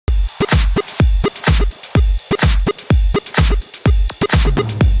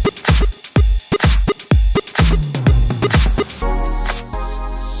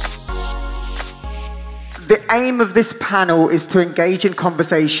aim of this panel is to engage in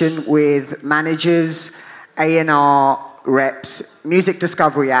conversation with managers, A&R reps, music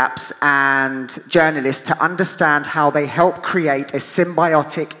discovery apps, and journalists to understand how they help create a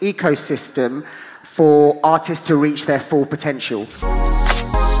symbiotic ecosystem for artists to reach their full potential.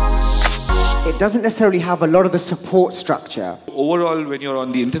 It doesn't necessarily have a lot of the support structure. Overall, when you're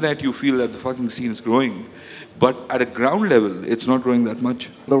on the internet, you feel that the fucking scene is growing. But at a ground level, it's not growing that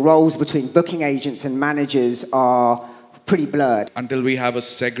much. The roles between booking agents and managers are pretty blurred. Until we have a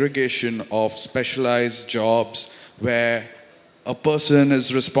segregation of specialized jobs where a person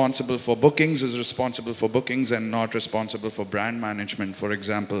is responsible for bookings, and not responsible for brand management, for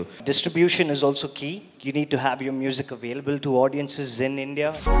example. Distribution is also key. You need to have your music available to audiences in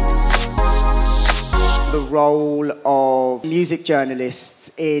India. The role of music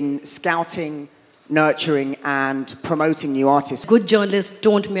journalists in scouting, nurturing and promoting new artists. Good journalists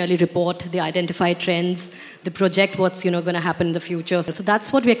don't merely report, they identify trends, they project what's going to happen in the future. So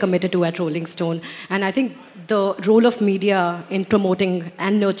that's what we're committed to at Rolling Stone. And I think the role of media in promoting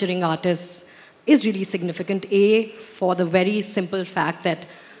and nurturing artists is really significant. A, for the very simple fact that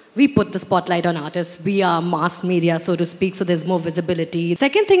we put the spotlight on artists. We are mass media, so to speak, so there's more visibility.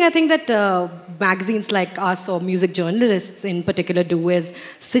 Second thing I think that magazines like us or music journalists in particular do is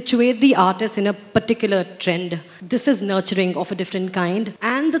situate the artist in a particular trend. This is nurturing of a different kind.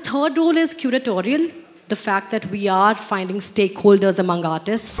 And the third role is curatorial, the fact that we are finding stakeholders among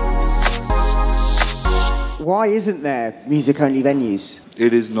artists. Why isn't there music-only venues?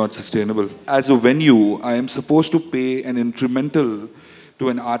 It is not sustainable. As a venue, I am supposed to pay an incremental to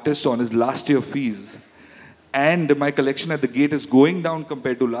an artist on his last year fees, and my collection at the gate is going down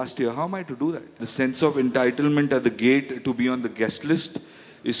compared to last year. How am I to do that? The sense of entitlement at the gate to be on the guest list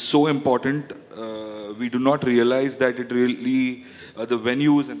is so important. We do not realize that it really, the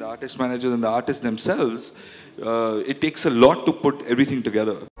venues and the artist managers and the artists themselves, it takes a lot to put everything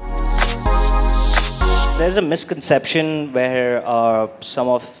together. There's a misconception where some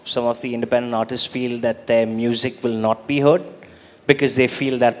of the independent artists feel that their music will not be heard, because they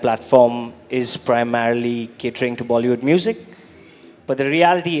feel that platform is primarily catering to Bollywood music. But the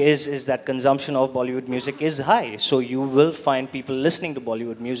reality is that consumption of Bollywood music is high, so you will find people listening to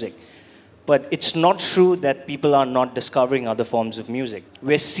Bollywood music. But it's not true that people are not discovering other forms of music.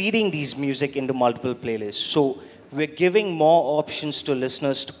 We're seeding these music into multiple playlists, so we're giving more options to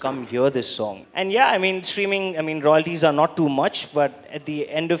listeners to come hear this song. And yeah, streaming, royalties are not too much, but at the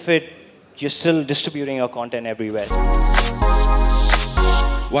end of it, you're still distributing your content everywhere.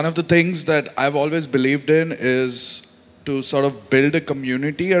 One of the things that I've always believed in is to sort of build a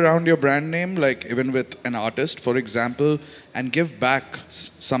community around your brand name, like even with an artist, for example, and give back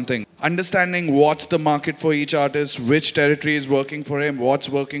something. Understanding what's the market for each artist, which territory is working for him, what's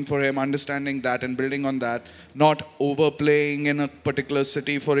working for him, understanding that and building on that, not overplaying in a particular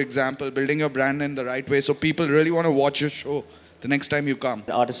city, for example, building your brand in the right way so people really want to watch your show the next time you come.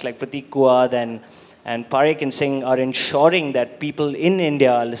 Artists like Prateek Kuad and Parekh and Singh are ensuring that people in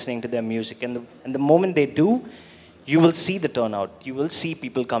India are listening to their music. And the moment they do, you will see the turnout. You will see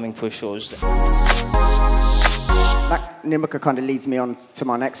people coming for shows. That, Nirmika, kind of leads me on to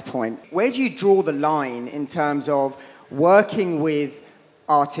my next point. Where do you draw the line in terms of working with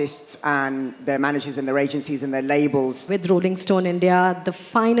artists and their managers and their agencies and their labels? With Rolling Stone India, the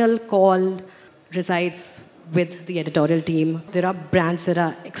final call resides with the editorial team. There are brands that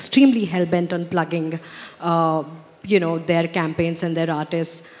are extremely hell-bent on plugging their campaigns and their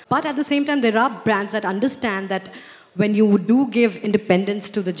artists. But at the same time, there are brands that understand that when you do give independence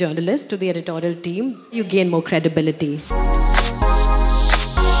to the journalist, to the editorial team, you gain more credibility.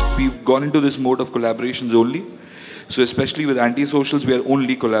 We've gone into this mode of collaborations only. So especially with Antisocials, we are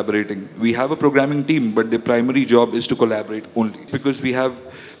only collaborating. We have a programming team, but their primary job is to collaborate only. Because we have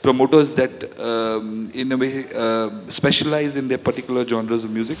promoters that, in a way, specialize in their particular genres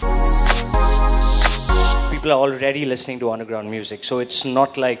of music. People are already listening to underground music, so it's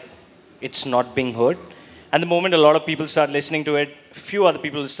not like it's not being heard. And the moment a lot of people start listening to it, few other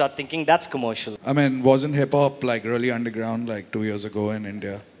people start thinking that's commercial. I mean, wasn't hip-hop like really underground like 2 years ago in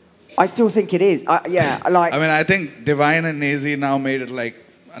India? I still think it is. I think Divine and Nazy now made it like,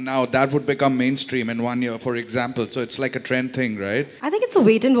 now that would become mainstream in 1 year, for example. So it's like a trend thing, right? I think it's a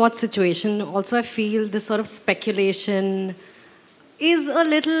wait-and-watch situation. Also, I feel this sort of speculation is a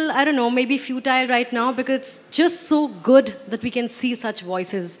little, I don't know, maybe futile right now because it's just so good that we can see such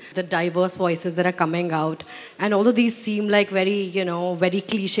voices, the diverse voices that are coming out. And although these seem like very, very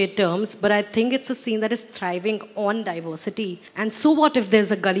cliche terms, but I think it's a scene that is thriving on diversity. And so what if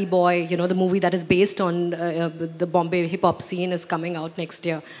there's a Gully Boy, the movie that is based on the Bombay hip-hop scene is coming out next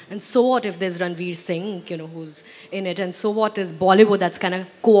year. And so what if there's Ranveer Singh, who's in it. And so what is Bollywood that's kind of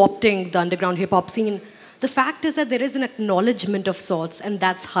co-opting the underground hip-hop scene. The fact is that there is an acknowledgement of sorts, and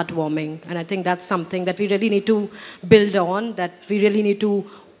that's heartwarming. And I think that's something that we really need to build on, that we really need to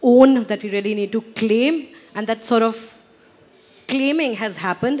own, that we really need to claim, and that sort of claiming has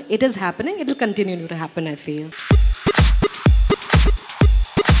happened. It is happening. It will continue to happen, I feel.